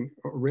happening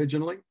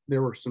originally.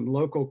 There were some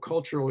local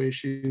cultural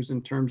issues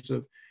in terms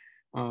of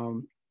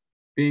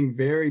being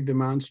very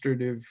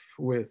demonstrative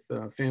with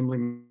family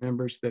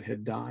members that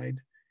had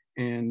died,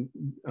 and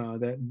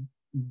that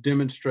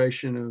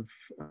demonstration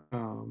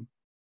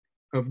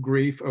of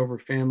grief over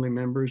family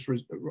members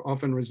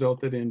often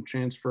resulted in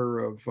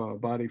transfer of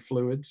body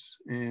fluids.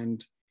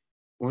 And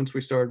once we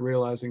started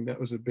realizing that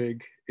was a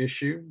big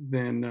issue,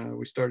 then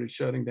we started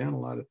shutting down a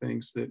lot of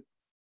things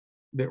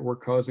that were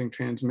causing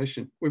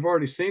transmission. We've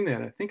already seen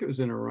that. I think it was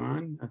in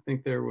Iran. I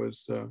think there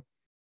was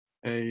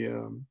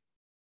a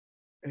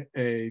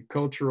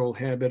cultural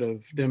habit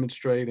of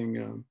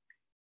demonstrating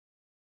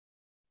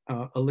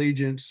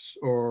allegiance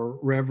or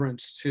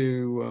reverence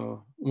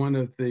to one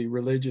of the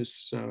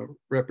religious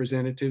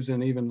representatives,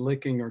 and even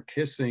licking or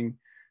kissing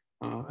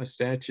a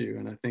statue.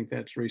 And I think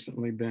that's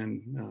recently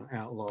been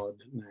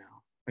outlawed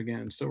now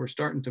again. So we're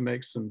starting to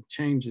make some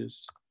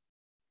changes.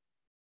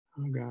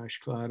 Oh gosh,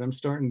 Clyde, I'm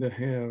starting to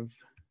have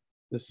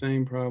the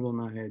same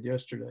problem I had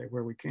yesterday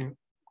where we can't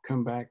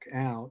come back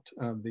out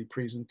of the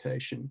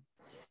presentation.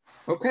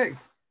 Okay,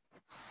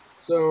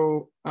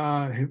 so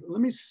let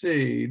me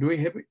see, do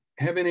we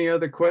have any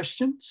other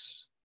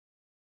questions?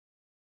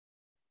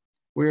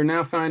 We are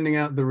now finding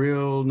out the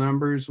real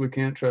numbers. We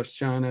can't trust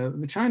China.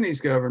 The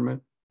Chinese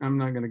government, I'm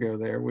not going to go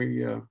there.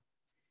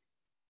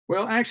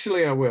 Well,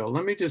 actually, I will.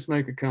 Let me just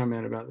make a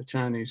comment about the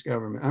Chinese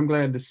government. I'm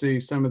glad to see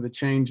some of the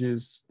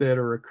changes that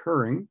are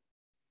occurring.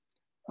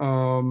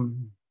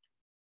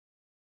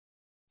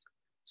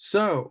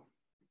 So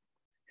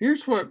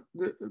here's what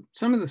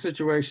some of the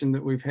situation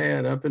that we've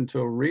had up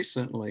until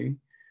recently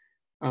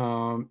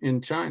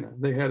in China.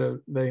 They had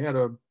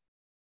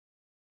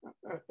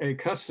a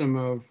custom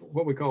of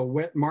what we call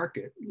wet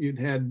market. You'd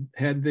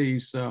had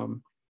these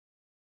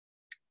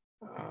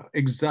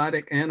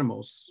exotic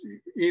animals,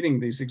 eating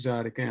these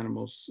exotic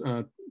animals.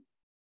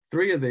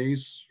 3 of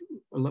these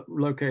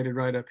located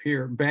right up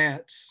here.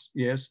 Bats,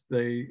 yes,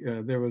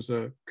 there was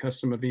a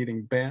custom of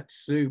eating bat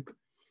soup.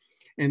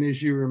 And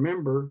as you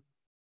remember,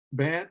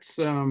 bats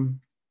are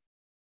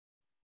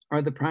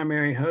the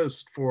primary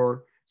host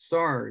for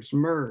SARS,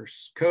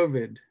 MERS,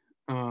 COVID.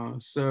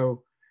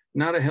 So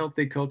not a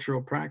healthy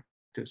cultural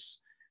practice.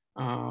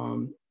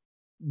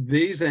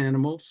 These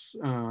animals,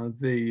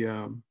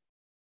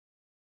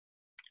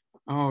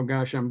 oh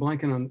gosh, I'm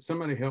blanking on,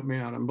 somebody help me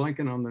out. I'm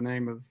blanking on the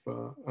name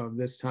of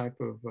this type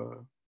of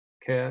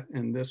cat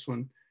and this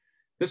one.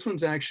 This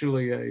one's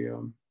actually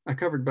I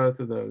covered both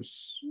of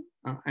those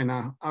and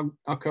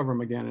I'll cover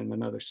them again in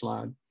another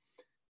slide.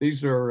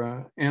 These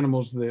are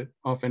animals that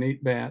often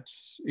eat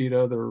bats, eat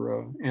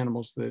other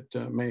animals that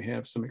may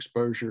have some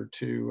exposure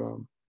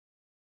to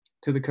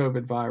the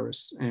COVID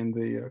virus and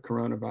the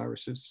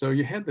coronaviruses. So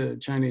you had the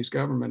Chinese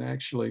government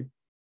actually,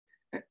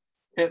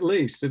 at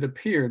least it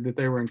appeared that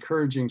they were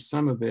encouraging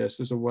some of this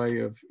as a way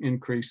of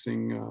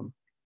increasing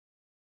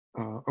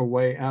a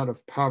way out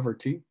of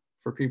poverty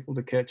for people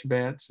to catch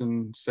bats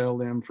and sell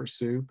them for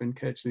soup and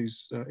catch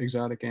these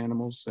exotic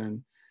animals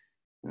and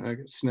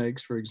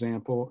snakes, for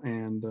example,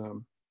 and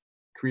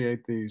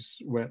create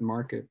these wet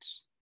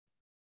markets.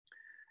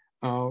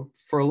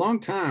 For a long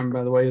time,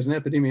 by the way, as an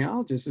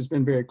epidemiologist, it's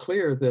been very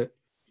clear that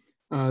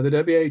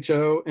the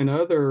WHO and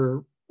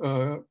other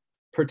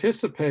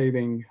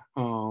participating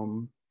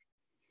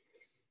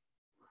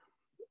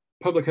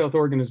public health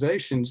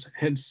organizations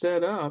had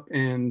set up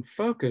and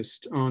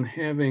focused on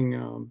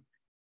having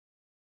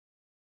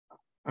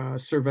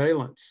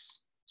surveillance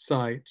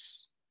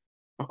sites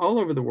all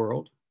over the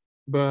world,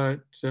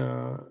 but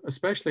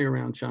especially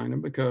around China,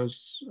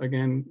 because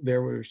again,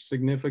 there were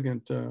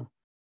significant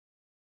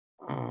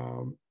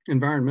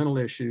environmental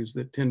issues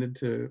that tended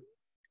to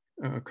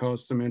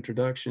cause some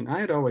introduction. I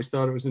had always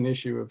thought it was an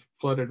issue of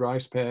flooded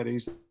rice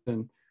paddies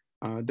and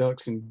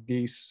ducks and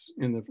geese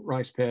in the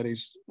rice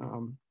paddies,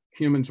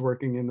 humans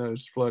working in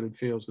those flooded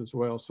fields as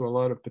well. So a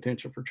lot of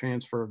potential for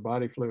transfer of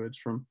body fluids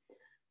from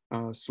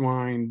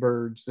swine,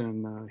 birds,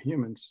 and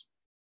humans.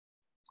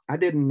 I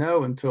didn't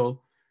know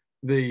until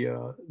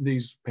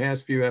these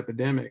past few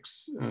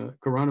epidemics,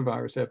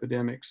 coronavirus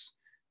epidemics,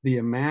 the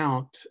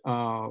amount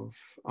of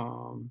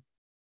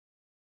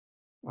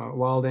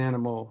wild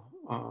animal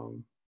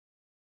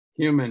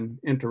human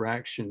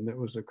interaction that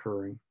was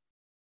occurring.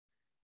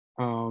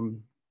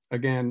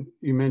 Again,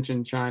 you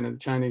mentioned China, the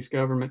Chinese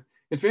government.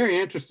 It's very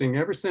interesting.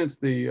 Ever since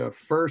the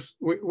first,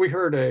 we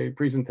heard a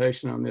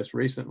presentation on this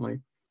recently.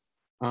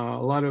 A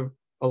lot of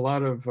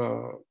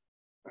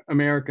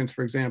Americans,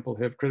 for example,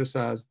 have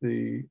criticized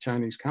the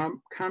Chinese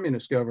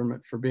communist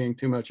government for being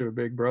too much of a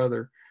big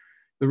brother.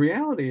 The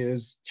reality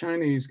is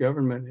Chinese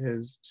government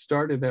has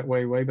started that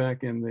way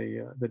back in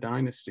the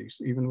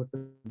dynasties, even with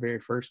the very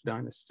first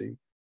dynasty.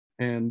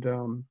 And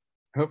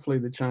hopefully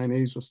the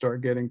Chinese will start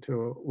getting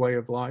to a way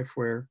of life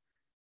where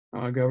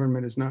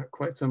government is not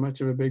quite so much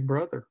of a big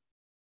brother.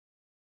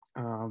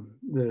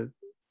 The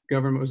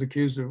government was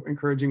accused of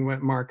encouraging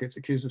wet markets,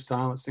 accused of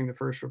silencing the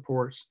first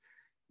reports.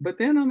 But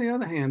then on the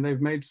other hand,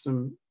 they've made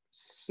some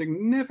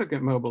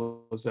significant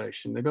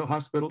mobilization. They built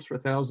hospitals for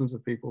thousands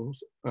of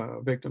people's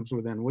victims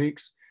within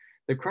weeks.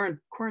 They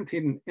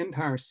quarantined an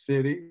entire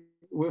city,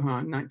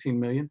 Wuhan, 19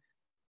 million.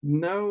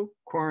 No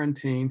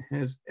quarantine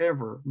has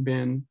ever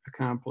been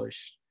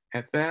accomplished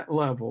at that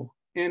level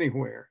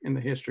anywhere in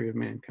the history of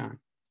mankind.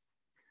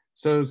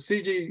 So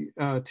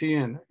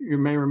CGTN, you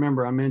may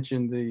remember I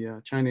mentioned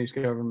the Chinese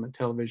government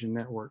television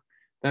network.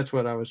 That's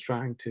what I was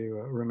trying to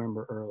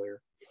remember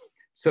earlier.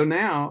 So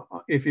now,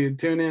 if you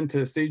tune into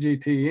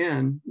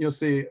CGTN, you'll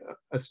see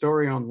a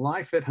story on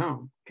life at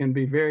home. Can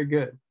be very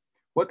good.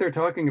 What they're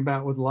talking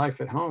about with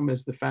life at home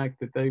is the fact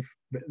that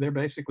they're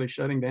basically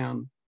shutting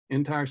down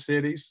entire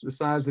cities the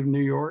size of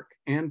New York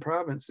and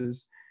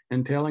provinces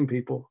and telling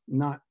people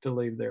not to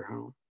leave their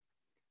home.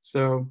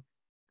 So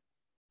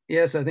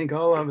yes, I think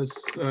all of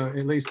us,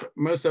 at least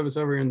most of us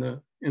over in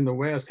the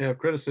West, have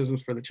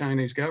criticisms for the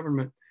Chinese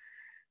government,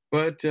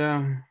 but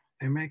they're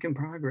making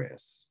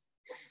progress.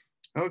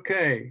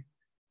 Okay,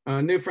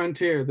 new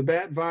frontier. The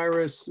bat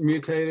virus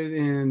mutated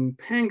in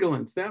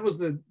pangolins. That was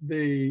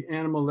the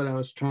animal that I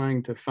was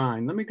trying to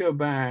find. Let me go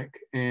back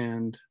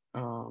and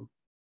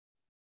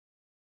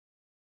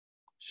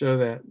show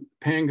that.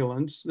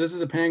 Pangolins. This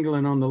is a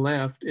pangolin on the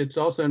left. It's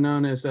also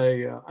known as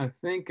I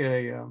think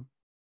a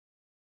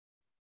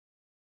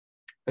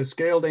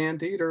scaled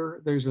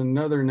anteater. There's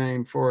another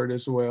name for it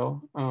as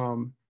well.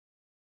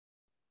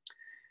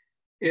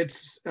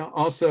 It's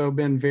also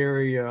been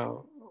very,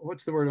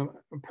 what's the word,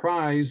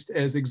 prized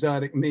as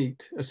exotic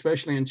meat,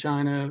 especially in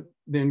China,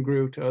 then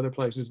grew to other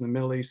places in the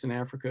Middle East and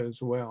Africa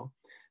as well.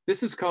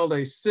 This is called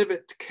a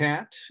civet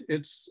cat.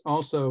 It's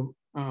also,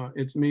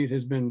 its meat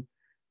has been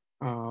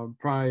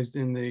prized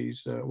in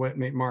these wet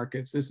meat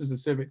markets. This is a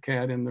civet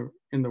cat in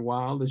the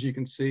wild. As you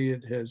can see,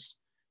 it has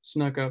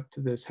snuck up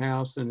to this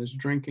house and is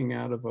drinking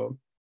out of a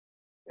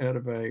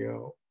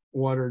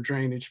water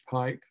drainage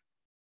pipe.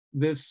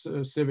 this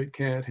civet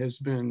cat has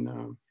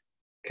been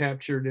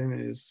captured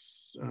and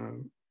is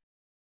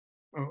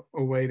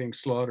awaiting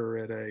slaughter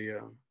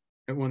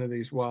at one of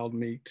these wild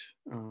meat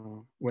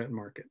wet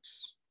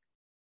markets.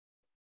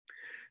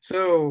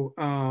 So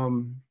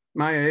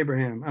Maya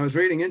Abraham, I was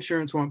reading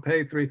insurance won't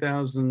pay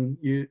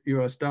 $3,000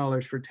 US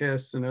for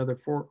tests and another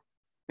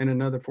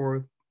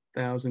 $4,000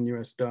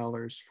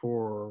 US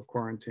for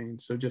quarantine.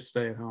 So just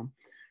stay at home.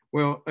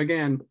 Well,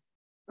 again,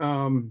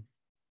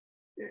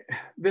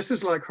 this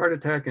is like heart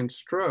attack and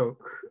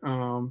stroke.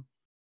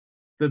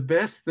 The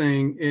best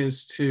thing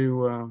is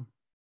to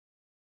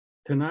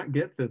not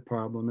get the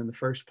problem in the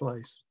first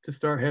place. To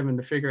start having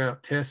to figure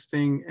out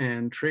testing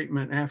and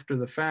treatment after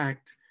the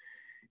fact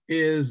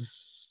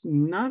is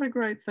not a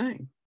great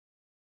thing.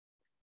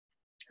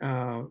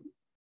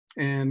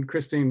 And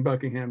Christine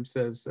Buckingham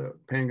says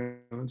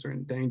pangolins are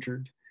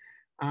endangered.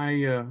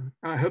 I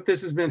hope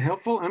this has been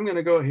helpful. I'm going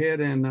to go ahead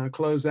and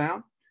close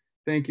out.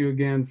 Thank you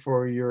again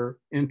for your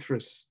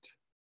interest